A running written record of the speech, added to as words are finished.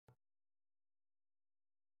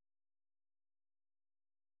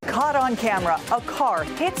Caught on camera, a car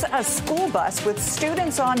hits a school bus with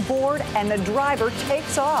students on board and the driver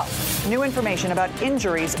takes off. New information about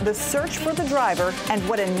injuries, the search for the driver, and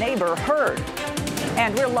what a neighbor heard.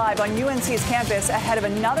 And we're live on UNC's campus ahead of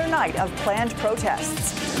another night of planned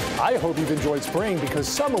protests. I hope you've enjoyed spring because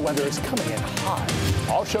summer weather is coming in hot.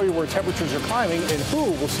 I'll show you where temperatures are climbing and who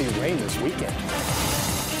will see rain this weekend.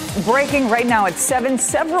 Breaking right now at 7,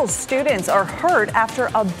 several students are hurt after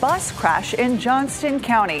a bus crash in Johnston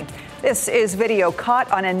County. This is video caught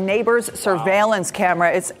on a neighbor's surveillance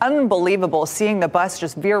camera. It's unbelievable seeing the bus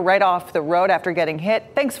just veer right off the road after getting hit.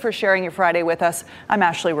 Thanks for sharing your Friday with us. I'm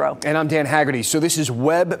Ashley Rowe. And I'm Dan Haggerty. So this is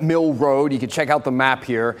Webb Mill Road. You can check out the map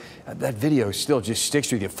here. That video still just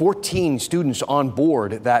sticks with you. 14 students on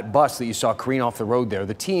board that bus that you saw careen off the road there.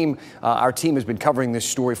 The team, our team has been covering this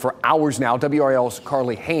story for hours now. WRAL's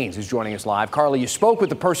Carly Haynes is joining us live. Carly, you spoke with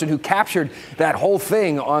the person who captured that whole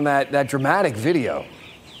thing on that dramatic video.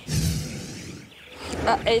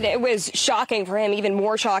 It was shocking for him, even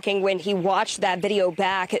more shocking when he watched that video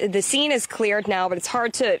back. The scene is cleared now, but it's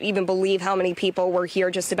hard to even believe how many people were here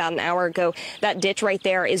just about an hour ago. That ditch right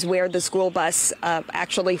there is where the school bus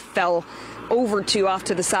actually fell over to off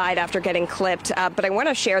to the side after getting clipped. But I want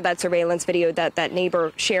to share that surveillance video that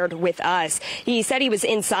neighbor shared with us. He said he was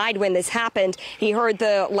inside when this happened. He heard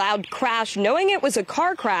the loud crash, knowing it was a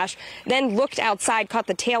car crash, then looked outside, caught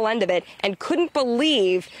the tail end of it, and couldn't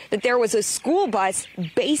believe that there was a school bus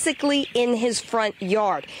basically in his front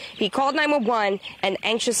yard. He called 911 and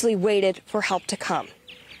anxiously waited for help to come.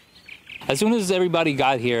 As soon as everybody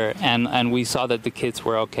got here and we saw that the kids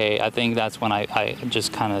were okay, I think that's when I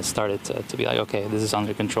just kind of started to be like, okay, this is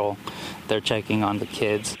under control. They're checking on the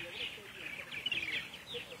kids.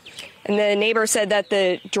 And the neighbor said that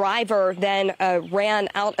the driver then ran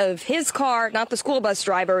out of his car, not the school bus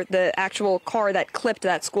driver, the actual car that clipped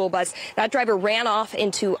that school bus. That driver ran off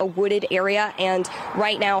into a wooded area. And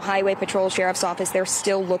right now, Highway Patrol Sheriff's Office, they're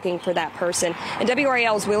still looking for that person. And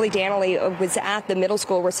WRAL's Willie Danley was at the middle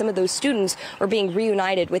school where some of those students were being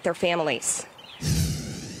reunited with their families.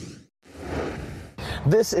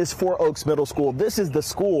 This is Four Oaks Middle School. This is the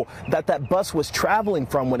school that bus was traveling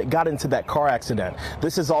from when it got into that car accident.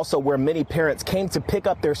 This is also where many parents came to pick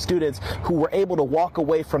up their students who were able to walk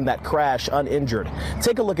away from that crash uninjured.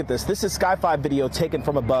 Take a look at this. This is Sky 5 video taken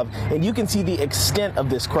from above, and you can see the extent of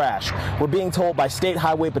this crash. We're being told by State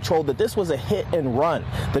Highway Patrol that this was a hit and run.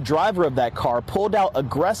 The driver of that car pulled out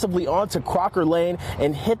aggressively onto Crocker Lane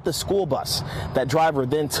and hit the school bus. That driver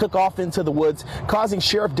then took off into the woods, causing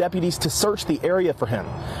sheriff deputies to search the area for him.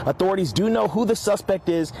 Authorities do know who the suspect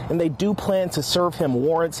is, and they do plan to serve him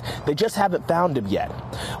warrants. They just haven't found him yet.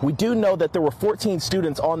 We do know that there were 14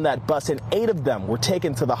 students on that bus, and 8 of them were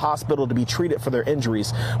taken to the hospital to be treated for their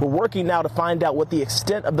injuries. We're working now to find out what the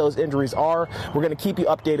extent of those injuries are. We're going to keep you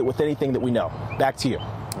updated with anything that we know. Back to you.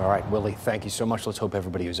 All right, Willie, thank you so much. Let's hope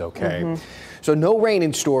everybody is okay. So no rain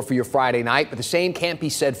in store for your Friday night, but the same can't be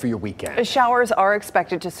said for your weekend. Showers are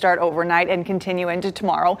expected to start overnight and continue into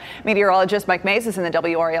tomorrow. Meteorologist Mike Mays is in the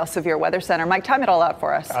WRAL Severe Weather Center. Mike, time it all out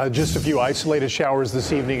for us. Just a few isolated showers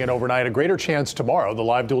this evening and overnight. A greater chance tomorrow. The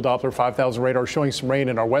live dual Doppler 5000 radar showing some rain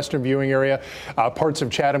in our western viewing area. Parts of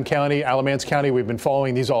Chatham County, Alamance County, we've been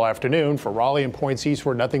following these all afternoon. For Raleigh and points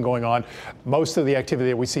eastward, nothing going on. Most of the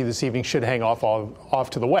activity that we see this evening should hang off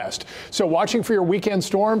to the west. So watching for your weekend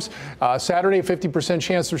storms. Saturday, 50%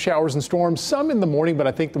 chance of showers and storms, some in the morning, but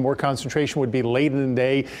I think the more concentration would be late in the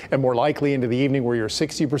day and more likely into the evening where your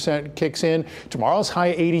 60% kicks in. Tomorrow's high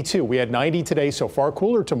 82. We had 90 today, so far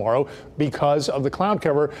cooler tomorrow because of the cloud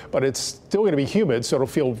cover, but it's still going to be humid, so it'll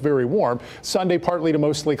feel very warm. Sunday, partly to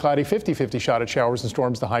mostly cloudy, 50-50 shot at showers and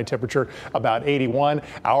storms. The high temperature about 81.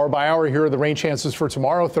 Hour by hour, here are the rain chances for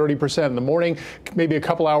tomorrow, 30% in the morning, maybe a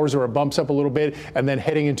couple hours where it bumps up a little bit, and then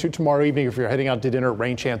heading into tomorrow evening, if you're heading out to dinner,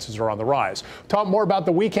 rain chances are on the rise. Talk more about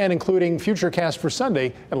the weekend, including Futurecast for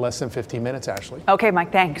Sunday in less than 15 minutes, Ashley. Okay,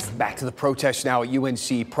 Mike, thanks. Back to the protests now at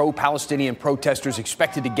UNC. Pro-Palestinian protesters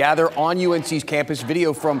expected to gather on UNC's campus.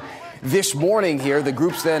 Video from this morning here. The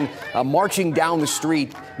group's then marching down the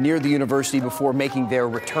street near the university before making their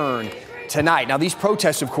return tonight. Now, these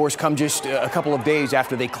protests, of course, come just a couple of days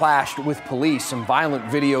after they clashed with police. Some violent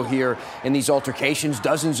video here in these altercations.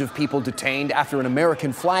 Dozens of people detained after an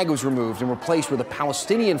American flag was removed and replaced with a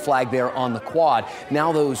Palestinian flag there on the quad.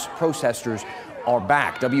 Now those protesters are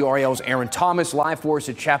back. WRAL's Aaron Thomas live for us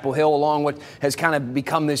at Chapel Hill along what has kind of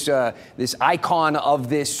become this icon of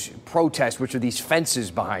this protest, which are these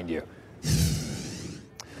fences behind you.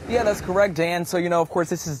 Yeah, that's correct, Dan. So, of course,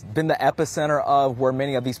 this has been the epicenter of where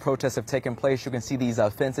many of these protests have taken place. You can see these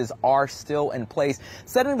fences are still in place.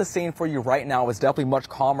 Setting the scene for you right now is definitely much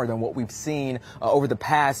calmer than what we've seen over the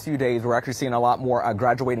past few days. We're actually seeing a lot more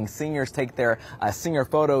graduating seniors take their senior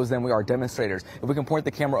photos than we are demonstrators. If we can point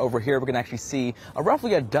the camera over here, we can actually see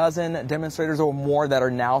roughly a dozen demonstrators or more that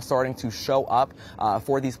are now starting to show up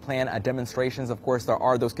for these planned demonstrations. Of course, there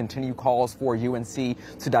are those continued calls for UNC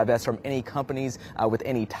to divest from any companies with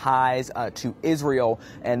any ties to Israel,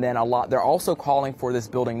 and then they're also calling for this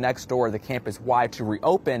building next door, the campus Y, to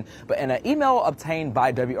reopen. But in an email obtained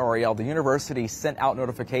by WRAL, the university sent out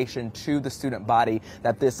notification to the student body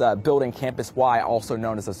that this building, Campus Y, also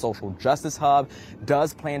known as a social justice hub,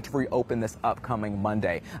 does plan to reopen this upcoming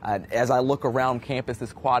Monday. As I look around campus,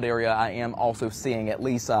 this quad area, I am also seeing at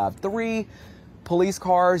least 3 police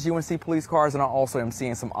cars, UNC police cars, and I also am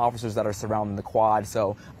seeing some officers that are surrounding the quad. So,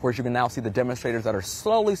 of course, you can now see the demonstrators that are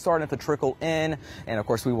slowly starting to trickle in. And, of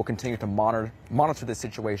course, we will continue to monitor this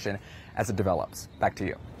situation as it develops. Back to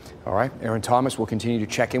you. All right. Aaron Thomas will continue to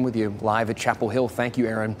check in with you live at Chapel Hill. Thank you,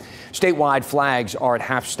 Aaron. Statewide flags are at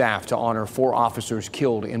half staff to honor 4 officers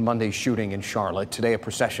killed in Monday's shooting in Charlotte. Today, a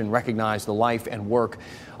procession recognized the life and work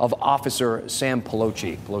of Officer Sam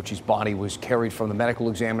Pelocci. Pelocci's body was carried from the medical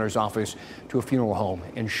examiner's office to a funeral home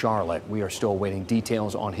in Charlotte. We are still awaiting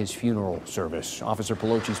details on his funeral service. Officer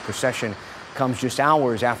Pelocci's procession comes just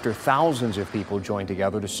hours after thousands of people joined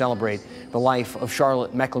together to celebrate the life of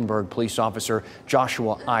Charlotte-Mecklenburg police officer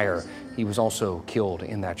Joshua Iyer. He was also killed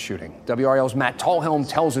in that shooting. WRAL's Matt Tallhelm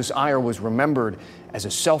tells us Iyer was remembered as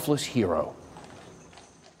a selfless hero.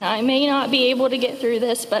 I may not be able to get through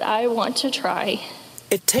this, but I want to try.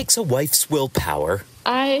 It takes a wife's willpower.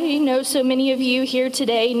 I know so many of you here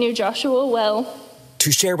today knew Joshua well.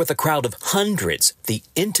 To share with a crowd of hundreds the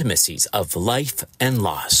intimacies of life and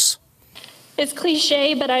loss. It's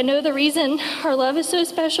cliche, but I know the reason our love is so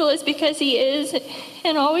special is because he is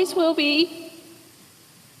and always will be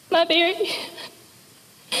my very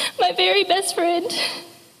best friend.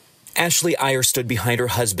 Ashley Iyer stood behind her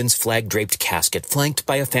husband's flag-draped casket, flanked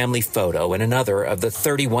by a family photo and another of the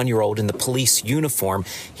 31-year-old in the police uniform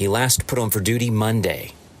he last put on for duty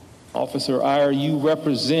Monday. Officer Iyer, you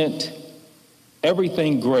represent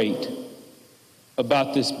everything great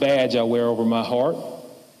about this badge I wear over my heart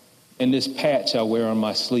and this patch I wear on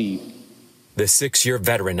my sleeve. The 6-year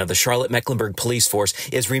veteran of the Charlotte-Mecklenburg Police Force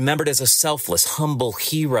is remembered as a selfless, humble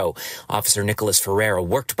hero. Officer Nicholas Ferreira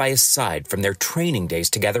worked by his side from their training days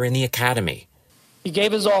together in the academy. He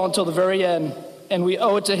gave his all until the very end, and we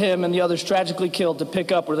owe it to him and the others tragically killed to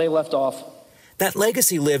pick up where they left off. That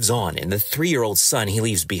legacy lives on in the 3-year-old son he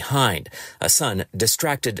leaves behind, a son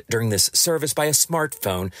distracted during this service by a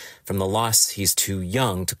smartphone from the loss he's too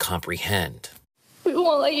young to comprehend. We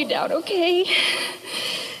won't let you down, okay?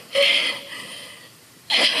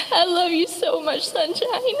 I love you so much, sunshine.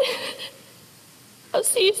 I'll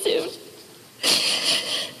see you soon.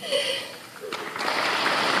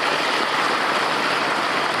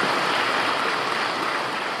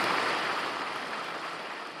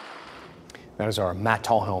 That is our Matt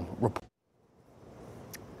Tallhelm report.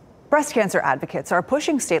 Breast cancer advocates are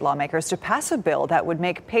pushing state lawmakers to pass a bill that would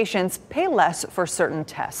make patients pay less for certain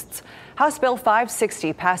tests. House Bill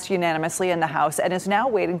 560 passed unanimously in the House and is now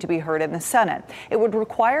waiting to be heard in the Senate. It would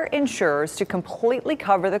require insurers to completely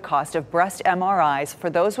cover the cost of breast MRIs for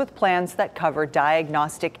those with plans that cover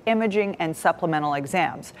diagnostic imaging and supplemental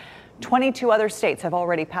exams. 22 other states have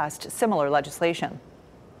already passed similar legislation.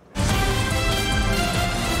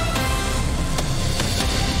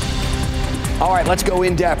 All right, let's go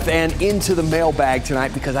in depth and into the mailbag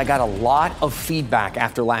tonight because I got a lot of feedback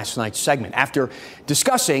after last night's segment. After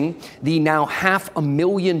discussing the now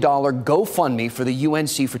 $500,000 GoFundMe for the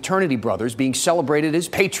UNC fraternity brothers being celebrated as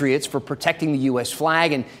patriots for protecting the U.S.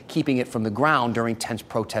 flag and keeping it from the ground during tense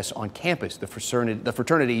protests on campus. The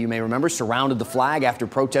fraternity, you may remember, surrounded the flag after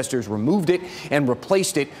protesters removed it and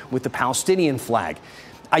replaced it with the Palestinian flag.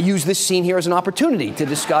 I use this scene here as an opportunity to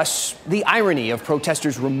discuss the irony of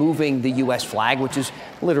protesters removing the U.S. flag, which is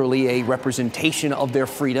literally a representation of their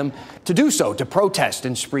freedom to do so, to protest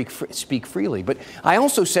and speak freely. But I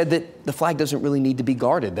also said that the flag doesn't really need to be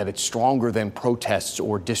guarded, that it's stronger than protests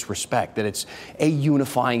or disrespect, that it's a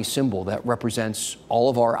unifying symbol that represents all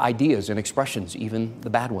of our ideas and expressions, even the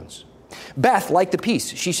bad ones. Beth liked the piece.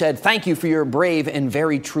 She said, "Thank you for your brave and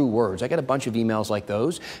very true words." I got a bunch of emails like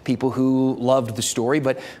those, people who loved the story,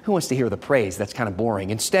 but who wants to hear the praise? That's kind of boring.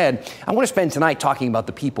 Instead, I want to spend tonight talking about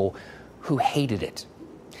the people who hated it.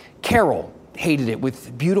 Carol hated it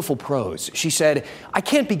with beautiful prose. She said, "I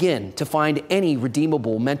can't begin to find any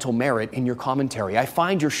redeemable mental merit in your commentary. I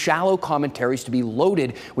find your shallow commentaries to be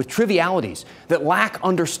loaded with trivialities that lack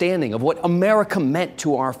understanding of what America meant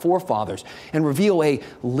to our forefathers and reveal a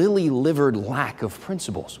lily-livered lack of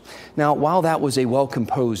principles." Now, while that was a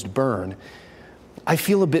well-composed burn, I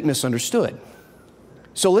feel a bit misunderstood.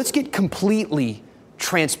 So let's get completely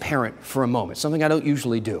transparent for a moment, something I don't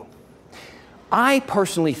usually do. I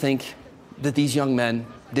personally think that these young men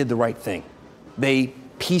did the right thing. They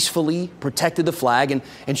peacefully protected the flag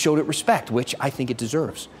and showed it respect, which I think it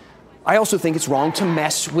deserves. I also think it's wrong to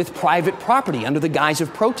mess with private property under the guise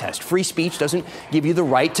of protest. Free speech doesn't give you the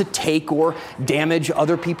right to take or damage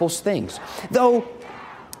other people's things. Though,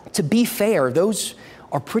 to be fair, those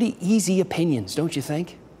are pretty easy opinions, don't you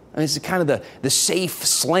think? I mean, it's kind of the safe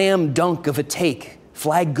slam dunk of a take.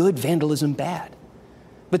 Flag good, vandalism bad.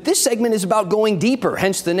 But this segment is about going deeper,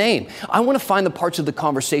 hence the name. I want to find the parts of the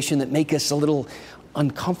conversation that make us a little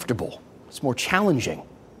uncomfortable. It's more challenging.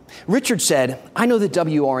 Richard said, "I know that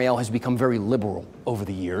WRAL has become very liberal over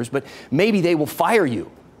the years, but maybe they will fire you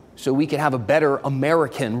so we can have a better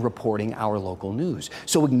American reporting our local news."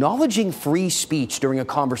 So acknowledging free speech during a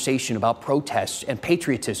conversation about protests and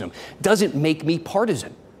patriotism doesn't make me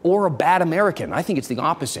partisan or a bad American. I think it's the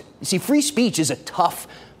opposite. You see, free speech is a tough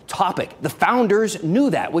topic. The founders knew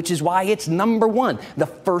that, which is why it's number one, the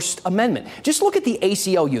First Amendment. Just look at the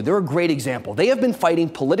ACLU. They're a great example. They have been fighting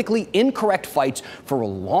politically incorrect fights for a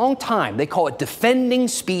long time. They call it defending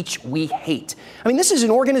speech we hate. I mean, this is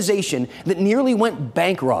an organization that nearly went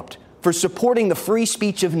bankrupt for supporting the free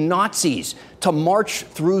speech of Nazis to march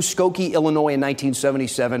through Skokie, Illinois in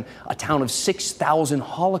 1977, a town of 6,000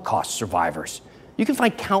 Holocaust survivors. You can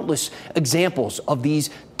find countless examples of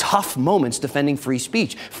these tough moments defending free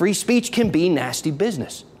speech. Free speech can be nasty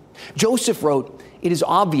business. Joseph wrote, "It is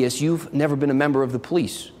obvious you've never been a member of the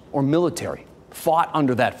police or military, fought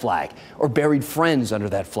under that flag, or buried friends under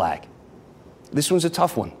that flag." This one's a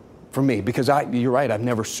tough one for me because you're right, I've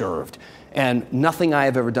never served. And nothing I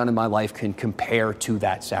have ever done in my life can compare to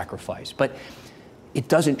that sacrifice. But it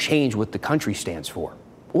doesn't change what the country stands for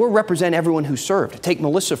or represent everyone who served. Take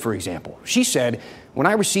Melissa, for example. She said, "When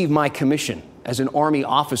I received my commission as an Army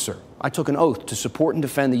officer, I took an oath to support and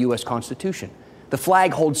defend the U.S. Constitution. The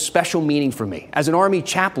flag holds special meaning for me. As an Army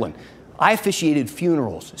chaplain, I officiated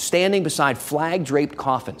funerals, standing beside flag-draped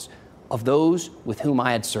coffins of those with whom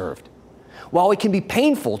I had served. While it can be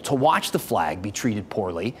painful to watch the flag be treated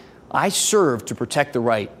poorly, I served to protect the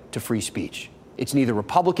right to free speech. It's neither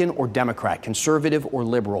Republican or Democrat, conservative or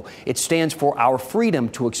liberal. It stands for our freedom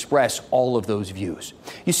to express all of those views."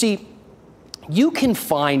 You see, you can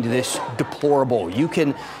find this deplorable. You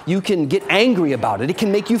can get angry about it. It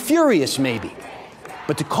can make you furious, maybe.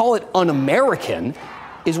 But to call it un-American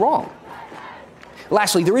is wrong.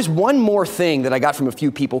 Lastly, there is one more thing that I got from a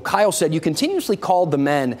few people. Kyle said, "You continuously called the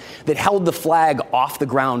men that held the flag off the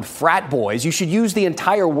ground frat boys. You should use the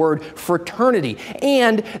entire word fraternity.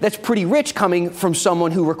 And that's pretty rich coming from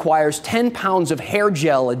someone who requires 10 pounds of hair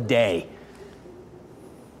gel a day."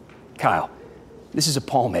 Kyle, this is a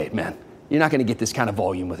pomade, man. You're not going to get this kind of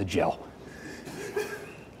volume with a gel.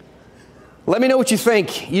 Let me know what you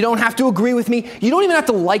think. You don't have to agree with me. You don't even have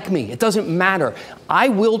to like me. It doesn't matter. I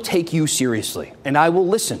will take you seriously, and I will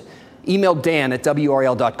listen. Email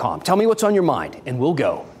dan@WRAL.com. Tell me what's on your mind, and we'll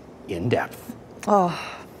go in depth. Oh,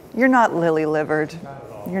 you're not lily-livered.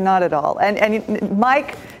 You're not at all. And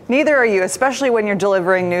Mike, neither are you, especially when you're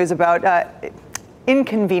delivering news about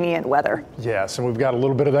inconvenient weather. Yes, and we've got a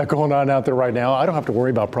little bit of that going on out there right now. I don't have to worry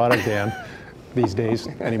about product, Dan. These days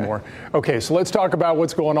anymore. Okay, so let's talk about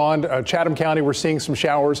what's going on. Chatham County, we're seeing some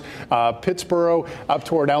showers. Pittsboro up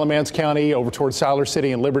toward Alamance County, over toward Siler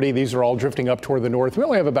City and Liberty. These are all drifting up toward the north. We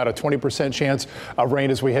only have about a 20% chance of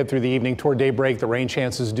rain as we head through the evening. Toward daybreak, the rain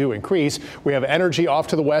chances do increase. We have energy off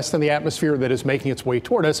to the west in the atmosphere that is making its way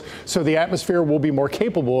toward us. So the atmosphere will be more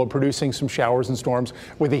capable of producing some showers and storms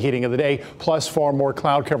with the heating of the day. Plus, far more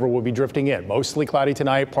cloud cover will be drifting in. Mostly cloudy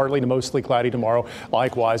tonight, partly to mostly cloudy tomorrow.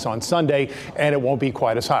 Likewise on Sunday. And it won't be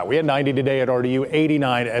quite as hot. We had 90 today at RDU,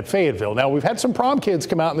 89 at Fayetteville. Now, we've had some prom kids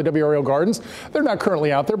come out in the WRAL Gardens. They're not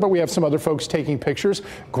currently out there, but we have some other folks taking pictures.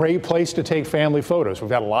 Great place to take family photos.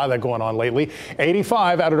 We've had a lot of that going on lately.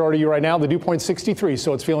 85 out at RDU right now, the dew point 63,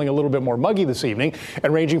 so it's feeling a little bit more muggy this evening,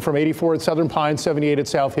 and ranging from 84 at Southern Pines, 78 at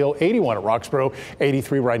South Hill, 81 at Roxborough,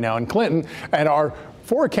 83 right now in Clinton. And our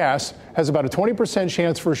forecast has about a 20%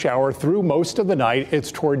 chance for a shower through most of the night.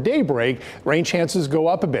 It's toward daybreak. Rain chances go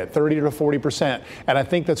up a bit, 30 to 40%. And I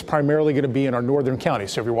think that's primarily going to be in our northern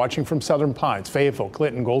counties. So if you're watching from Southern Pines, Fayetteville,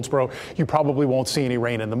 Clinton, Goldsboro, you probably won't see any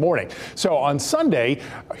rain in the morning. So on Sunday,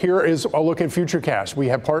 here is a look at Futurecast. We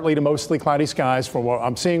have partly to mostly cloudy skies from what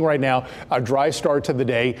I'm seeing right now. A dry start to the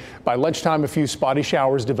day. By lunchtime, a few spotty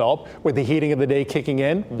showers develop. With the heating of the day kicking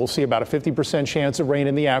in, we'll see about a 50% chance of rain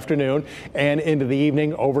in the afternoon and into the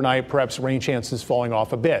evening. Overnight, perhaps rain chances falling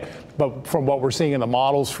off a bit. But from what we're seeing in the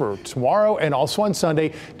models for tomorrow and also on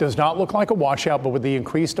Sunday, does not look like a washout, but with the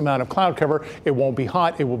increased amount of cloud cover, it won't be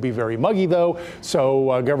hot. It will be very muggy, though.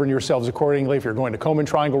 So govern yourselves accordingly. If you're going to Komen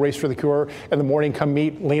Triangle Race for the Cure in the morning, come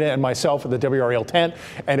meet Lena and myself at the WRAL tent.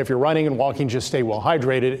 And if you're running and walking, just stay well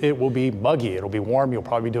hydrated. It will be muggy. It'll be warm. You'll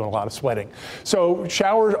probably be doing a lot of sweating. So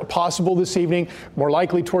showers possible this evening, more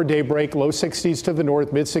likely toward daybreak. Low 60s to the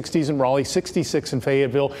north, mid 60s in Raleigh, 66 in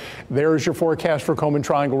Fayetteville. There's your forecast for Komen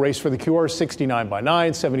Triangle Race for the Cure. 69 by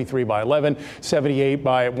 9, 73 by 11, 78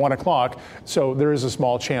 by 1 o'clock. So there is a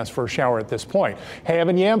small chance for a shower at this point. Ham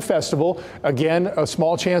and Yam Festival, again, a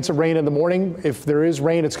small chance of rain in the morning. If there is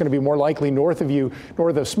rain, it's going to be more likely north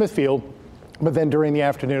of Smithfield. But then during the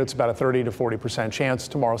afternoon, it's about a 30 to 40% chance.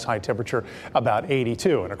 Tomorrow's high temperature about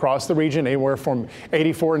 82. And across the region, anywhere from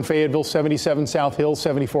 84 in Fayetteville, 77 South Hill,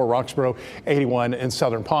 74 Roxborough, 81 in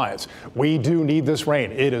Southern Pines. We do need this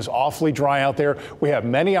rain. It is awfully dry out there. We have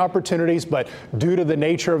many opportunities, but due to the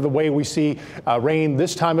nature of the way we see rain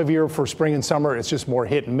this time of year for spring and summer, it's just more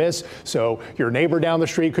hit and miss. So your neighbor down the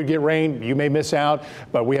street could get rain. You may miss out,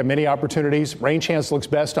 but we have many opportunities. Rain chance looks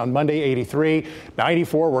best on Monday, 83,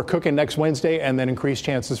 94. We're cooking next Wednesday, and then increased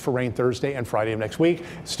chances for rain Thursday and Friday of next week.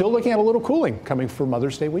 Still looking at a little cooling coming for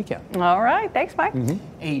Mother's Day weekend. All right. Thanks, Mike.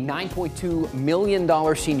 A $9.2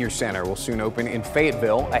 million senior center will soon open in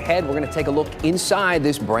Fayetteville. Ahead, we're going to take a look inside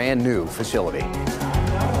this brand new facility.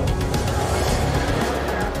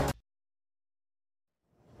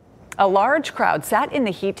 A large crowd sat in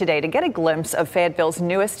the heat today to get a glimpse of Fayetteville's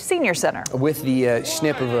newest senior center. With the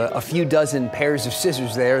snip of a few dozen pairs of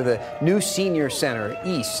scissors there, the new senior center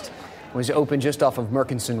east was opened just off of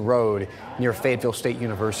Murkinson Road near Fayetteville State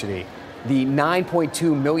University. The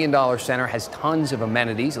 $9.2 million center has tons of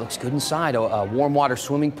amenities. It looks good inside. A warm water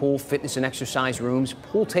swimming pool, fitness and exercise rooms,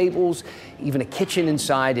 pool tables, even a kitchen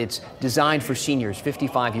inside. It's designed for seniors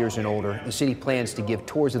 55 years and older. The city plans to give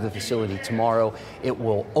tours of the facility tomorrow. It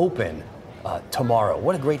will open tomorrow.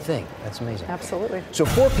 What a great thing. That's amazing. Absolutely. So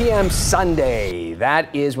 4 p.m. Sunday,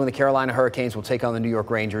 that is when the Carolina Hurricanes will take on the New York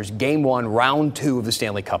Rangers. Game 1, round 2 of the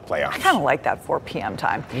Stanley Cup playoffs. I kind of like that 4 p.m.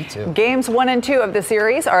 time. Me too. Games 1 and 2 of the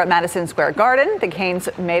series are at Madison Square Garden. The Canes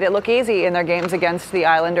made it look easy in their games against the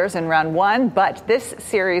Islanders in round 1, but this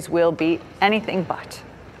series will be anything but.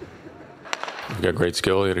 You've got great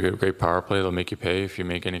skill. You got a great power play. They'll make you pay if you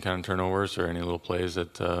make any kind of turnovers or any little plays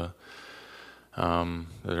that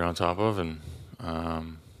they're on top of, and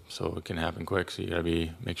so it can happen quick. So you got to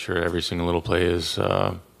make sure every single little play is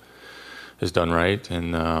done right,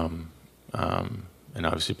 and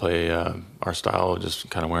obviously play our style, just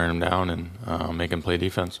kind of wearing them down and make them play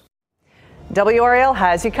defense. WRAL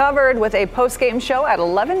has you covered with a post-game show at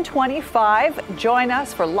 11:25. Join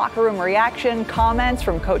us for locker room reaction, comments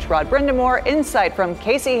from Coach Rod Brindamore, insight from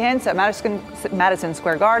Casey Hintz at Madison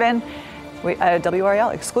Square Garden. WRAL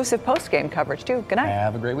exclusive post-game coverage, too. Good night.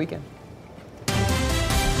 Have a great weekend.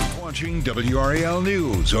 Watching WRAL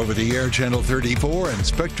News over the air Channel 34 and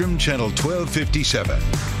Spectrum Channel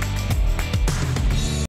 1257.